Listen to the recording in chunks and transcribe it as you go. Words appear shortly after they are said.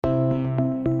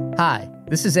Hi,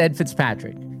 this is Ed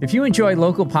Fitzpatrick. If you enjoy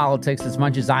local politics as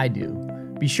much as I do,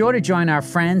 be sure to join our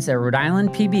friends at Rhode Island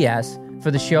PBS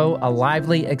for the show A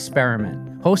Lively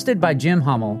Experiment. Hosted by Jim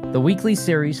Hummel, the weekly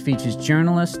series features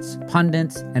journalists,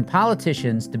 pundits, and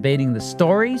politicians debating the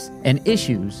stories and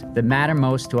issues that matter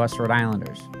most to us Rhode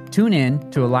Islanders. Tune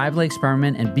in to A Lively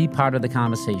Experiment and be part of the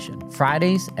conversation.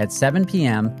 Fridays at 7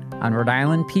 p.m. on Rhode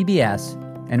Island PBS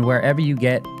and wherever you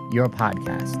get your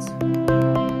podcasts.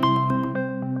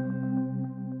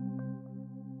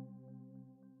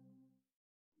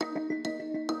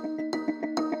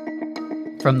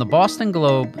 From the Boston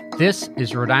Globe, this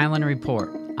is Rhode Island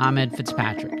Report. I'm Ed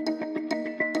Fitzpatrick.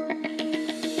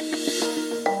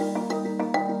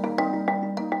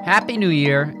 Happy New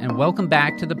Year, and welcome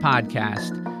back to the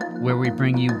podcast where we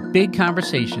bring you big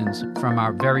conversations from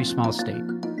our very small state.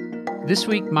 This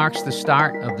week marks the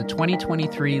start of the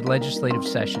 2023 legislative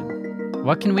session.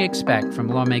 What can we expect from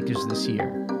lawmakers this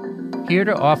year? Here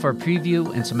to offer a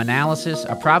preview and some analysis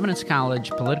are Providence College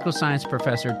political science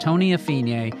professor Tony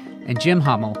Affine and Jim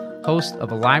Hummel, host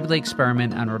of A Lively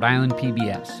Experiment on Rhode Island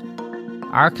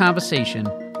PBS. Our conversation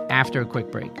after a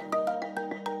quick break.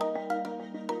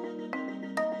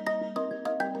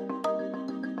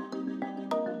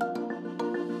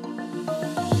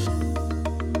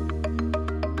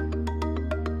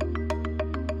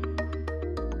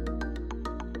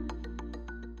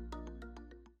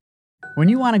 When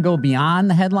you want to go beyond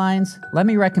the headlines, let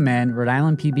me recommend Rhode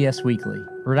Island PBS Weekly.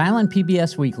 Rhode Island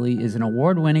PBS Weekly is an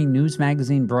award-winning news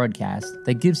magazine broadcast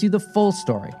that gives you the full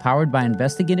story, powered by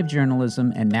investigative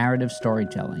journalism and narrative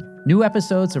storytelling. New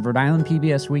episodes of Rhode Island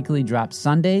PBS Weekly drop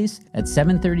Sundays at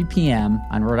 7:30 p.m.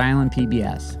 on Rhode Island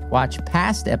PBS. Watch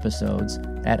past episodes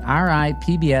at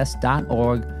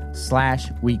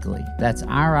ripbs.org/weekly. That's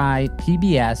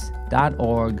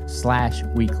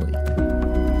ripbs.org/weekly.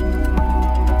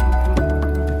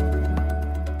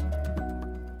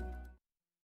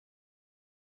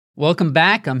 Welcome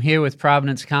back. I'm here with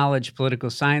Providence College political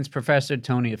science professor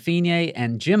Tony Affine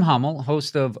and Jim Hummel,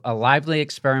 host of A Lively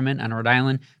Experiment on Rhode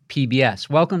Island PBS.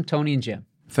 Welcome, Tony and Jim.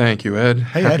 Thank you, Ed.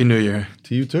 Hey, Happy Ed. New Year.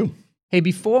 To you, too. Hey,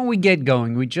 before we get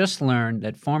going, we just learned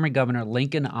that former Governor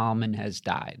Lincoln Almond has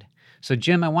died. So,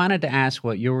 Jim, I wanted to ask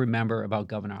what you'll remember about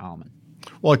Governor Almond.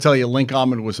 Well, I tell you, Link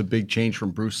Almond was a big change from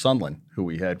Bruce Sundlun, who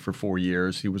we had for 4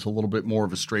 years. He was a little bit more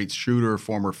of a straight shooter,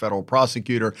 former federal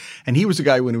prosecutor. And he was a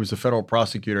guy, when he was a federal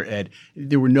prosecutor, Ed,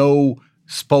 there were no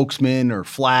spokesmen or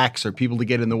flacks or people to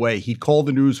get in the way. He'd call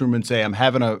the newsroom and say, I'm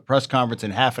having a press conference in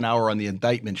half an hour on the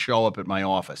indictment, show up at my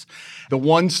office. The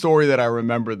one story that I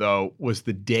remember, though, was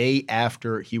the day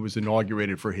after he was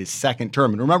inaugurated for his second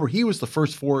term. And remember, he was the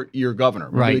first 4-year governor.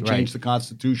 Remember, they changed the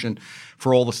Constitution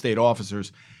for all the state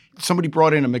officers. Somebody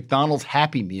brought in a McDonald's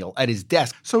Happy Meal at his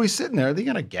desk. So he's sitting there. They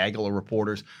got a gaggle of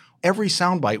reporters. Every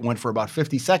soundbite went for about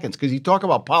 50 seconds because he'd talk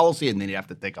about policy and then he'd have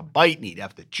to take a bite and he'd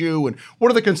have to chew. And what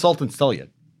do the consultants tell you?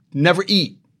 Never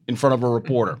eat in front of a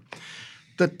reporter.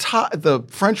 The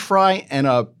French fry and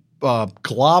a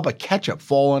glob of ketchup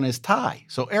fall on his tie.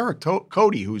 So Eric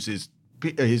Cody, who's his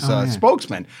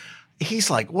spokesman, he's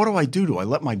like, what do I do? Do I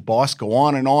let my boss go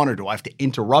on or do I have to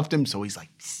interrupt him? So he's like,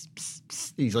 psst, psst, psst.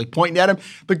 He's like pointing at him.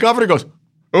 The governor goes,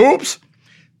 oops,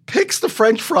 picks the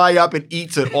French fry up and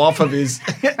eats it off of his.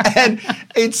 And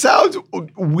it sounds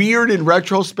weird in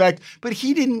retrospect, but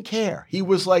he didn't care. He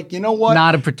was like, you know what?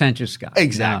 Not a pretentious guy.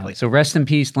 Exactly. No. So rest in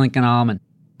peace, Lincoln Almond.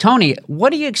 Tony, what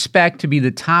do you expect to be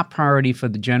the top priority for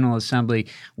the General Assembly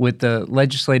with the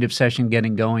legislative session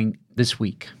getting going this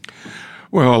week?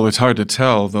 Well, it's hard to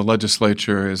tell. The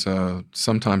legislature is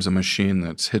sometimes a machine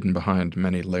that's hidden behind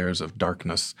many layers of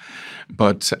darkness.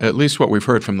 But at least what we've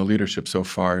heard from the leadership so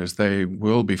far is they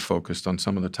will be focused on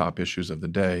some of the top issues of the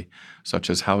day, such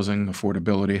as housing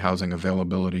affordability, housing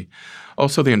availability,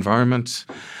 also the environment.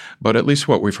 But at least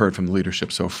what we've heard from the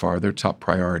leadership so far, their top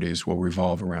priorities will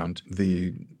revolve around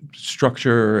the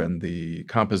structure and the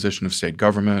composition of state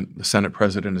government. The Senate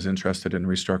president is interested in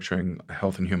restructuring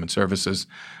Health and Human Services.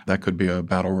 That could be a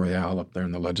battle royale up there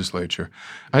in the legislature.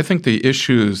 I think the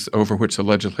issues over which the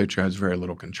legislature has very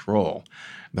little control,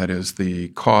 that is the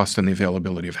cost and the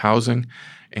availability of housing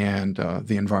and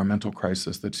the environmental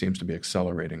crisis that seems to be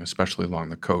accelerating, especially along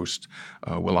the coast,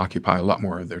 will occupy a lot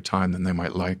more of their time than they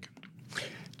might like.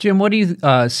 Jim, what do you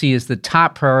see as the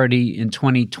top priority in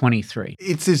 2023?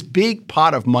 It's this big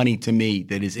pot of money to me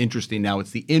that is interesting now.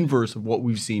 It's the inverse of what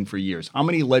we've seen for years. How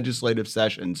many legislative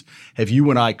sessions have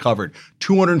you and I covered?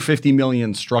 $250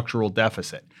 million structural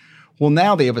deficit. Well,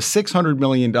 now they have a $600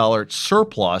 million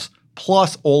surplus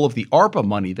plus all of the ARPA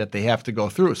money that they have to go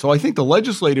through. So I think the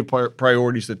legislative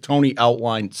priorities that Tony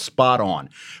outlined spot on.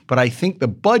 But I think the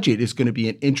budget is going to be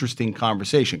an interesting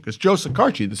conversation because Joe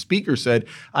Cicarci, the speaker, said,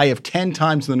 I have 10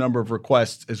 times the number of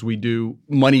requests as we do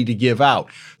money to give out.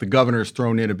 The governor's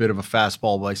thrown in a bit of a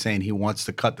fastball by saying he wants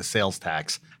to cut the sales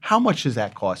tax. How much does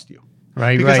that cost you?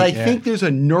 Right, because right. I think there's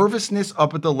a nervousness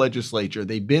up at the legislature.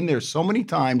 They've been there so many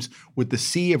times with the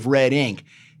sea of red ink.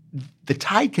 The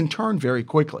tide can turn very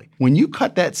quickly. When you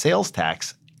cut that sales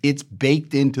tax, it's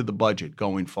baked into the budget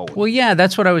going forward. Well, yeah,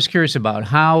 that's what I was curious about.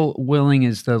 How willing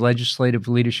is the legislative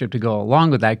leadership to go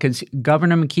along with that? Because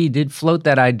Governor McKee did float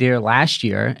that idea last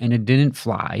year, and it didn't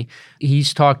fly.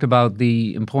 He's talked about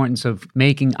the importance of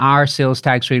making our sales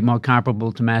tax rate more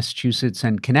comparable to Massachusetts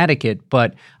and Connecticut,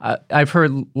 but I've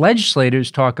heard legislators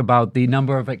talk about the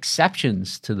number of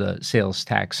exceptions to the sales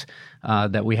tax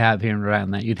that we have here in Rhode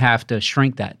Island, that you'd have to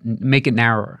shrink that, make it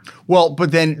narrower. Well,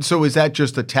 but then, so is that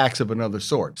just a tax of another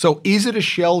sort? So is it a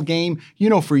shell game? You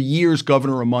know, for years,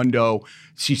 Governor Raimondo,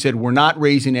 she said, we're not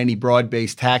raising any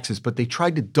broad-based taxes, but they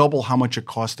tried to double how much it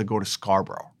costs to go to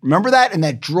Scarborough. Remember that? And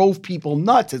that drove people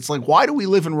nuts. It's like, why do we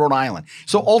live in Rhode Island?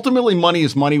 So ultimately, money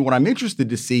is money. What I'm interested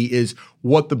to see is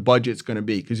what the budget's going to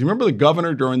be. Because you remember the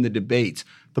governor during the debates,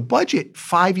 the budget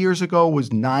 5 years ago was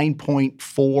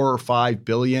 $9.4 or $5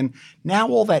 billion. Now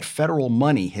all that federal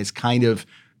money has kind of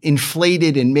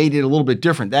inflated and made it a little bit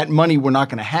different. That money we're not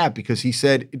going to have because he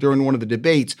said during one of the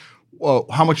debates, well,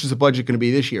 how much is the budget going to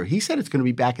be this year? He said it's going to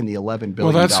be back in the $11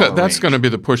 billion range. Well, that's range. going to be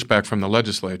the pushback from the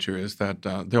legislature is that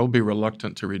they'll be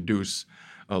reluctant to reduce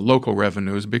local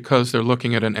revenues because they're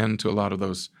looking at an end to a lot of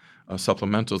those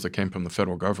supplementals that came from the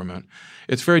federal government.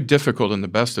 It's very difficult in the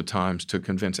best of times to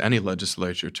convince any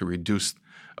legislature to reduce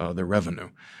their revenue.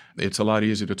 It's a lot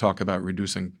easier to talk about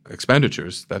reducing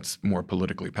expenditures. That's more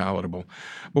politically palatable.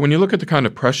 But when you look at the kind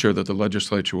of pressure that the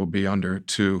legislature will be under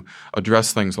to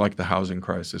address things like the housing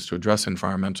crisis, to address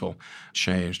environmental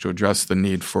change, to address the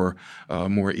need for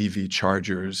more EV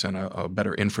chargers and a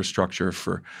better infrastructure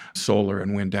for solar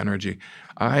and wind energy,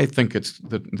 I think it's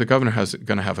the governor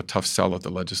going to have a tough sell at the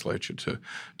legislature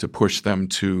to push them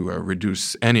to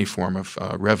reduce any form of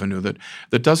revenue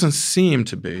that doesn't seem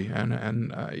to be.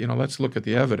 And let's look at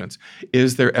the evidence.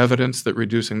 Is there evidence that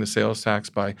reducing the sales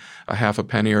tax by a half a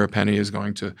penny or a penny is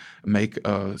going to make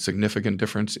a significant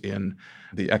difference in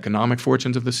the economic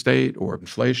fortunes of the state or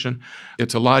inflation?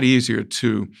 It's a lot easier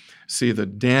to see the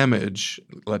damage,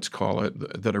 let's call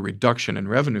it, that a reduction in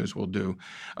revenues will do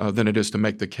than it is to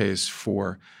make the case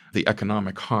for the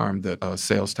economic harm that a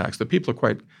sales tax that people are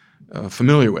quite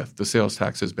familiar with. The sales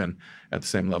tax has been at the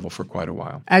same level for quite a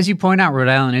while. As you point out, Rhode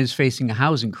Island is facing a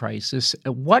housing crisis.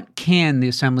 What can the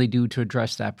Assembly do to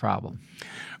address that problem?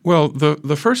 Well,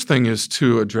 the first thing is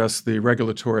to address the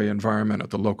regulatory environment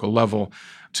at the local level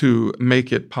to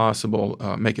make it possible,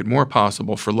 make it more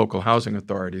possible for local housing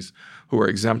authorities who are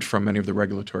exempt from many of the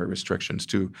regulatory restrictions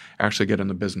to actually get in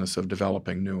the business of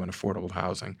developing new and affordable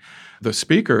housing. The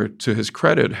Speaker, to his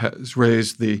credit, has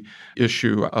raised the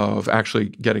issue of actually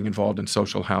getting involved in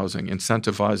social housing,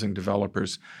 incentivizing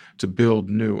developers to build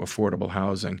new affordable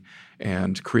housing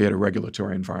and create a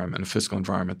regulatory environment, a fiscal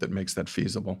environment that makes that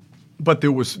feasible. But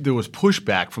there was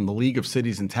pushback from the League of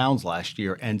Cities and Towns last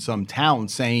year and some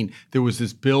towns saying there was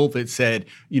this bill that said,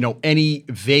 any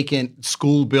vacant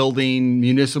school building,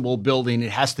 municipal building,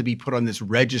 it has to be put on this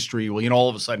registry. Well, all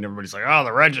of a sudden everybody's like,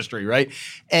 the registry, right?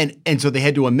 And so they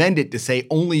had to amend it to say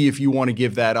only if you want to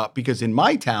give that up. Because in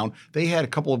my town, they had a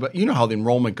couple of, how the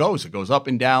enrollment goes. It goes up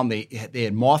and down. They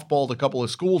had mothballed a couple of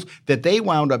schools that they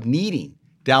wound up needing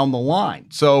down the line.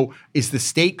 So is the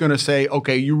state going to say,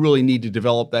 okay, you really need to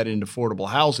develop that into affordable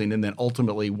housing? And then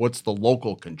ultimately, what's the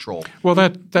local control? Well,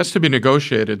 that's to be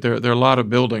negotiated. There are a lot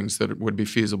of buildings that would be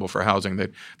feasible for housing. They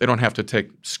don't have to take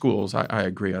schools. I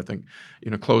agree. I think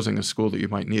closing a school that you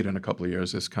might need in a couple of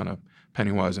years is kind of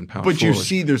penny wise and pound foolish. But you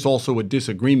see there's also a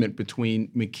disagreement between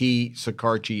McKee,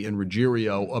 Cicarci, and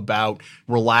Ruggiero about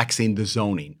relaxing the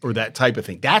zoning or that type of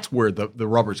thing. That's where the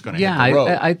rubber's going to hit the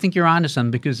road. I think you're onto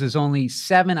something because there's only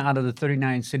 7 out of the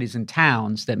 39 cities and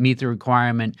towns that meet the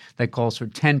requirement that calls for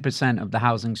 10% of the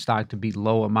housing stock to be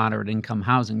low or moderate income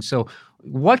housing. So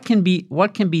what can be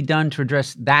done to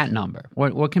address that number?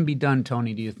 What can be done,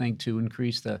 Tony, do you think, to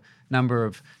increase the number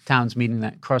of towns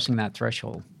crossing that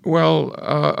threshold? Well,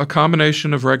 a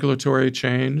combination of regulatory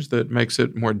change that makes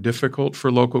it more difficult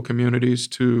for local communities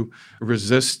to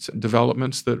resist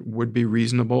developments that would be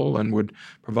reasonable and would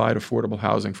provide affordable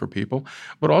housing for people,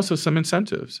 but also some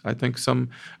incentives. I think some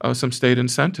state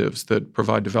incentives that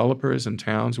provide developers and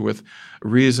towns with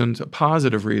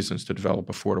positive reasons to develop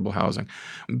affordable housing.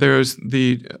 There's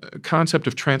the concept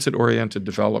of transit-oriented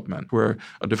development, where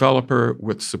a developer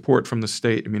with support from the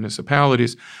state and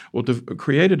municipalities will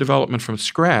create a development from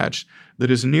scratch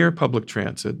that is near public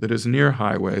transit, that is near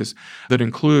highways, that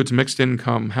includes mixed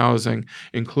income housing,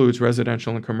 includes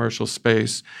residential and commercial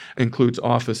space, includes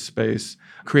office space,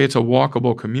 creates a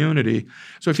walkable community.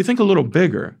 So if you think a little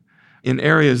bigger, in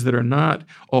areas that are not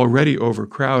already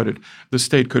overcrowded, the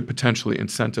state could potentially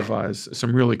incentivize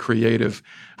some really creative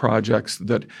projects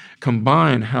that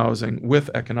combine housing with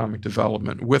economic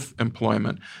development, with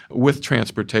employment, with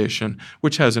transportation,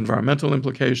 which has environmental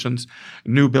implications.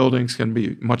 New buildings can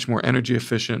be much more energy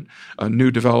efficient.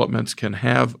 New developments can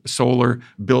have solar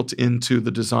built into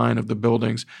the design of the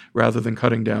buildings. Rather than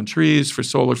cutting down trees for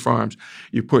solar farms,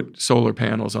 you put solar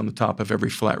panels on the top of every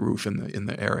flat roof in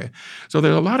the area. So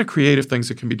there are a lot of creative things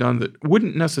that can be done that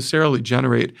wouldn't necessarily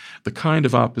generate the kind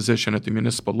of opposition at the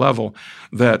municipal level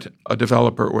that a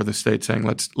developer or the state saying,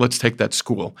 let's take that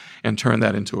school and turn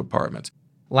that into apartments.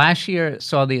 Last year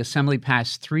saw the Assembly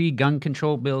pass 3 gun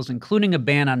control bills, including a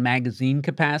ban on magazine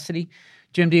capacity.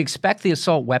 Jim, do you expect the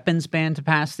assault weapons ban to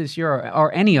pass this year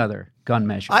or any other gun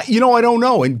measure? I don't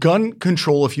know. And gun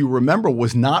control, if you remember,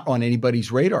 was not on anybody's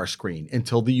radar screen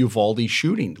until the Uvalde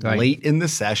shooting late in the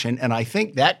session. And I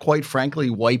think that, quite frankly,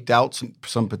 wiped out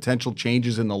some potential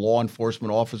changes in the law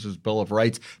enforcement officers' Bill of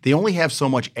Rights. They only have so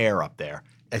much air up there,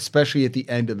 especially at the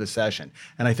end of the session.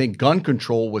 And I think gun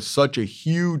control was such a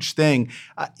huge thing.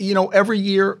 Every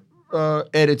year,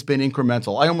 Ed, it's been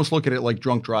incremental. I almost look at it like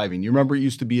drunk driving. You remember it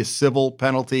used to be a civil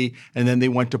penalty, and then they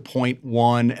went to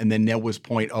 0.1, and then there was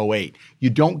 0.08. You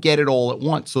don't get it all at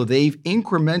once. So they've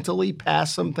incrementally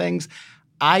passed some things.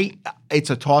 It's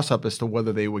a toss-up as to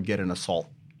whether they would get an assault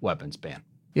weapons ban.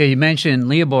 Yeah, you mentioned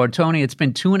Leopold. Tony, it's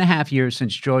been 2.5 years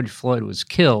since George Floyd was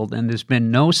killed, and there's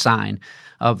been no sign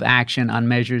of action on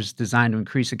measures designed to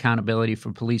increase accountability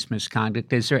for police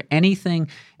misconduct. Is there anything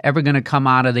ever going to come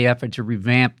out of the effort to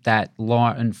revamp that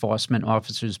law enforcement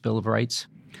officers' Bill of Rights?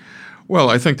 Well,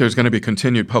 I think there's going to be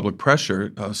continued public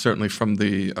pressure, certainly from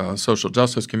the social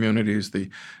justice communities, the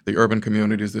urban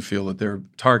communities that feel that they're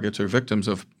targets or victims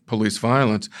of police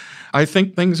violence. I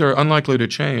think things are unlikely to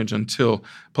change until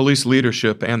police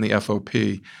leadership and the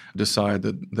FOP decide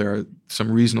that there are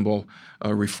some reasonable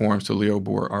reforms to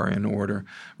LEOBOR are in order.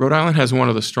 Rhode Island has one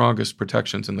of the strongest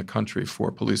protections in the country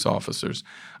for police officers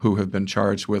who have been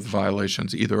charged with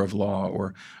violations either of law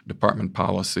or department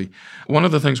policy. One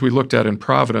of the things we looked at in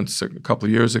Providence a couple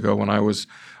of years ago when I was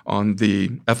on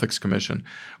the Ethics Commission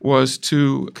was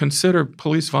to consider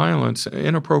police violence,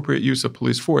 inappropriate use of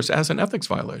police force, as an ethics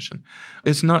violation.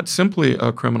 It's not simply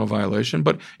a criminal violation,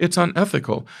 but it's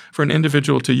unethical for an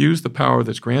individual to use the power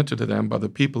that's granted to them by the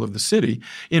people of the city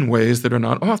in ways that are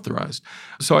not authorized.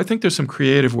 So I think there's some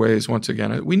creative ways, once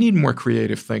again. We need more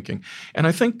creative thinking. And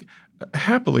I think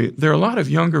happily, there are a lot of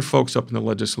younger folks up in the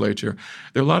legislature.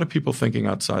 There are a lot of people thinking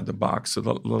outside the box. So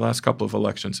the last couple of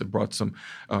elections have brought some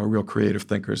real creative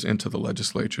thinkers into the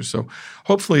legislature. So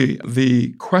hopefully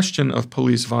the question of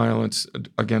police violence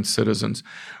against citizens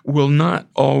will not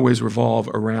always revolve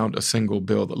around a single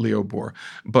bill, the LEOBOR,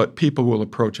 but people will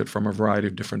approach it from a variety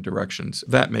of different directions.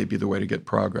 That may be the way to get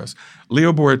progress.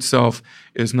 LEOBOR itself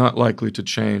is not likely to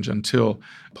change until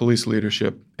police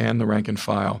leadership and the rank and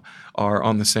file are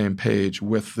on the same page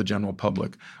with the general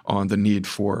public on the need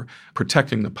for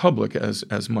protecting the public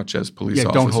as much as police officers.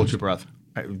 Yeah, don't hold your breath.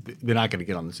 They're not going to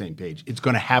get on the same page. It's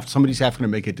going to somebody's having to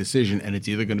make a decision, and it's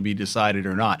either going to be decided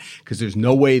or not, because there's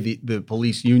no way the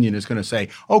police union is going to say,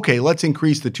 okay, let's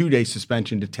increase the 2-day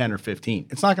suspension to 10 or 15.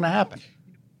 It's not going to happen.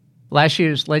 Last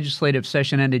year's legislative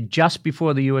session ended just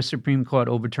before the U.S. Supreme Court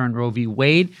overturned Roe v.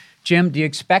 Wade. Jim, do you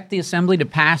expect the Assembly to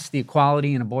pass the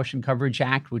Equality in Abortion Coverage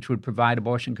Act, which would provide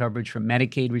abortion coverage for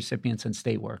Medicaid recipients and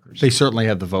state workers? They certainly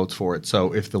have the votes for it.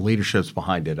 So if the leadership's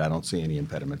behind it, I don't see any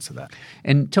impediments to that.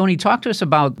 And Tony, talk to us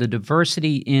about the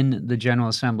diversity in the General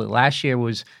Assembly. Last year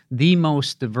was the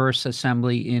most diverse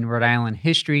assembly in Rhode Island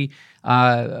history.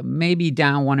 Maybe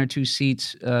down 1 or 2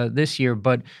 seats this year,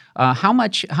 but how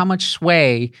much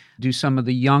sway do some of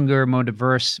the younger, more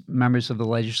diverse members of the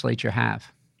legislature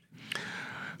have?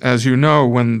 As you know,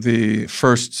 when the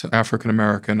first African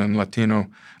American and Latino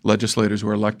legislators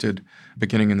were elected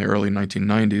beginning in the early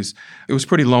 1990s, it was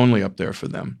pretty lonely up there for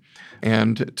them.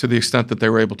 And to the extent that they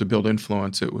were able to build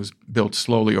influence, it was built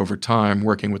slowly over time,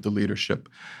 working with the leadership.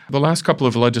 The last couple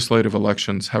of legislative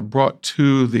elections have brought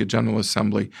to the General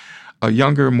Assembly a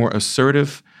younger, more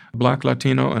assertive Black,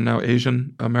 Latino, and now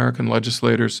Asian American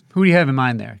legislators. Who do you have in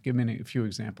mind there? Give me a few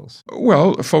examples.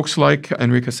 Well, folks like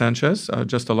Enrique Sanchez,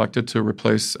 just elected to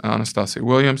replace Anastasia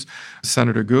Williams,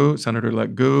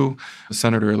 Senator-elect Gu,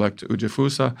 Senator-elect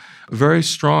Ujifusa, very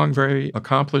strong, very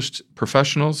accomplished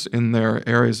professionals in their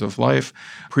areas of life.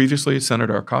 Previously,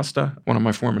 Senator Acosta, one of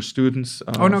my former students.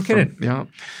 Oh, no kidding. Yeah.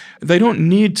 They don't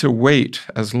need to wait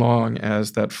as long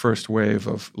as that first wave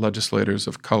of legislators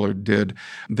of color did.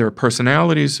 Their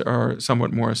personalities are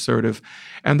somewhat more assertive,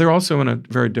 and they're also in a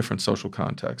very different social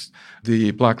context.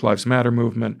 The Black Lives Matter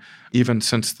movement, even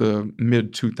since the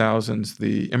mid-2000s,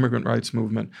 the immigrant rights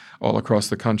movement all across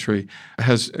the country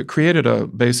has created a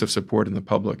base of support in the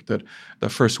public that the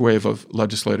first wave of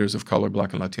legislators of color,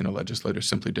 Black and Latino legislators,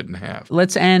 simply didn't have.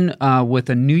 Let's end with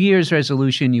a New Year's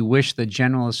resolution you wish the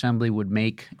General Assembly would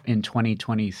make in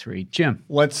 2023. Jim.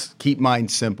 Let's keep mine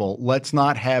simple. Let's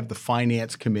not have the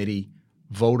Finance Committee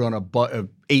vote on a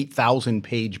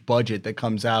 8,000-page budget that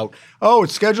comes out. Oh,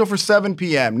 it's scheduled for 7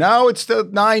 p.m. Now it's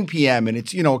 9 p.m. And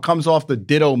it's, it comes off the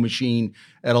Ditto machine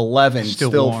at 11.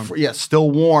 Still warm.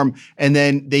 Still warm. And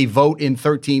then they vote in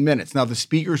 13 minutes. Now, the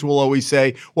speakers will always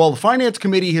say, well, the Finance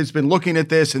Committee has been looking at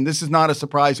this and this is not a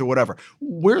surprise or whatever.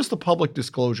 Where's the public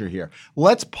disclosure here?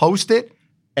 Let's post it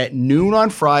at noon on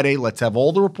Friday. Let's have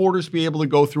all the reporters be able to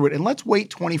go through it, and let's wait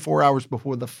 24 hours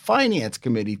before the Finance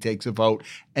Committee takes a vote,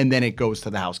 and then it goes to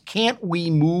the House. Can't we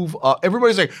move up?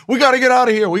 Everybody's like, we got to get out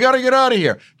of here. We got to get out of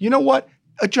here. You know what?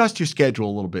 Adjust your schedule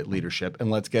a little bit, leadership,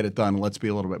 and let's get it done. Let's be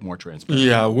a little bit more transparent.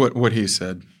 Yeah, what he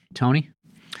said. Tony?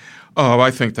 Oh,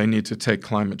 I think they need to take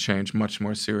climate change much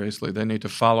more seriously. They need to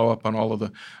follow up on all of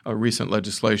the recent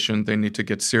legislation. They need to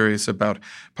get serious about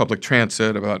public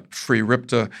transit, about free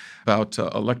RIPTA, about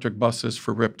electric buses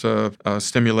for RIPTA,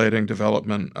 stimulating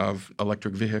development of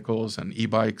electric vehicles and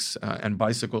e-bikes and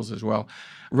bicycles as well.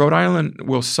 Rhode Island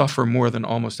will suffer more than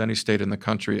almost any state in the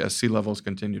country as sea levels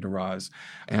continue to rise.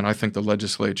 And I think the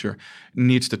legislature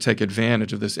needs to take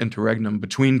advantage of this interregnum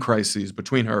between crises,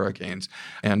 between hurricanes,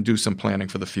 and do some planning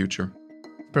for the future.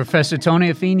 Professor Tony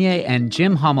Afine and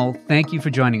Jim Hummel, thank you for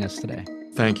joining us today.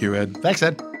 Thank you, Ed. Thanks,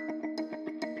 Ed.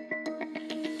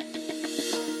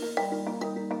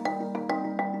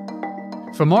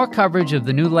 For more coverage of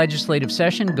the new legislative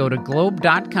session, go to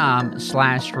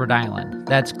globe.com/Rhode Island.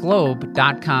 That's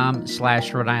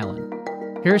globe.com/Rhode Island.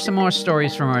 Here are some more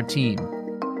stories from our team.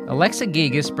 Alexa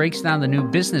Gigas breaks down the new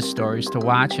business stories to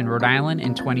watch in Rhode Island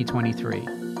in 2023.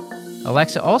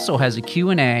 Alexa also has a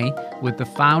Q&A with the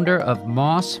founder of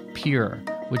Moss Pure,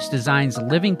 which designs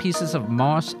living pieces of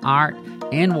moss art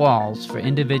and walls for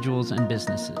individuals and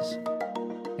businesses.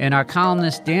 And our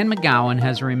columnist Dan McGowan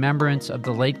has a remembrance of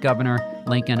the late Governor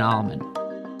Lincoln Almond.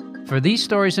 For these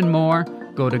stories and more,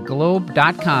 go to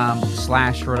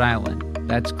globe.com/Rhode Island.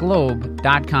 That's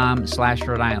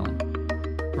globe.com/Rhode Island.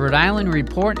 Rhode Island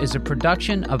Report is a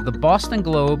production of the Boston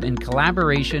Globe in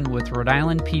collaboration with Rhode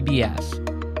Island PBS.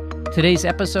 Today's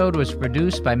episode was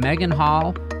produced by Megan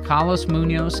Hall, Carlos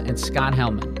Munoz, and Scott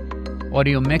Hellman.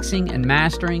 Audio mixing and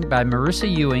mastering by Marissa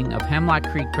Ewing of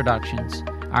Hemlock Creek Productions.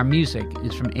 Our music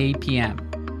is from APM.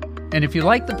 And if you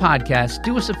like the podcast,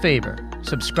 do us a favor.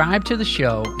 Subscribe to the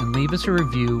show and leave us a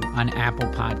review on Apple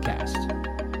Podcasts.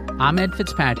 I'm Ed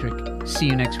Fitzpatrick. See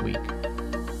you next week.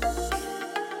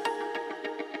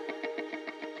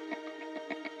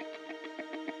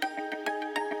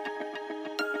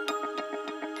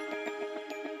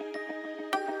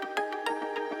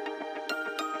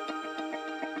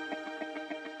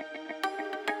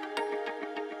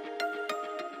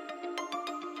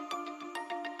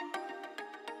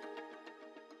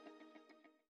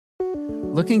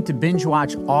 Looking to binge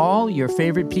watch all your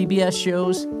favorite PBS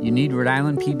shows? You need Rhode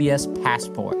Island PBS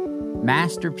Passport,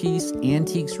 Masterpiece,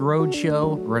 Antiques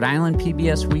Roadshow, Rhode Island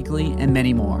PBS Weekly, and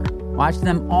many more. Watch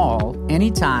them all,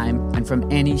 anytime, and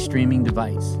from any streaming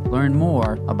device. Learn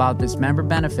more about this member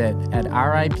benefit at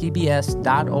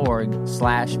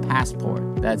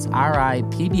ripbs.org/passport. That's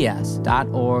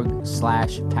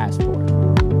ripbs.org/passport.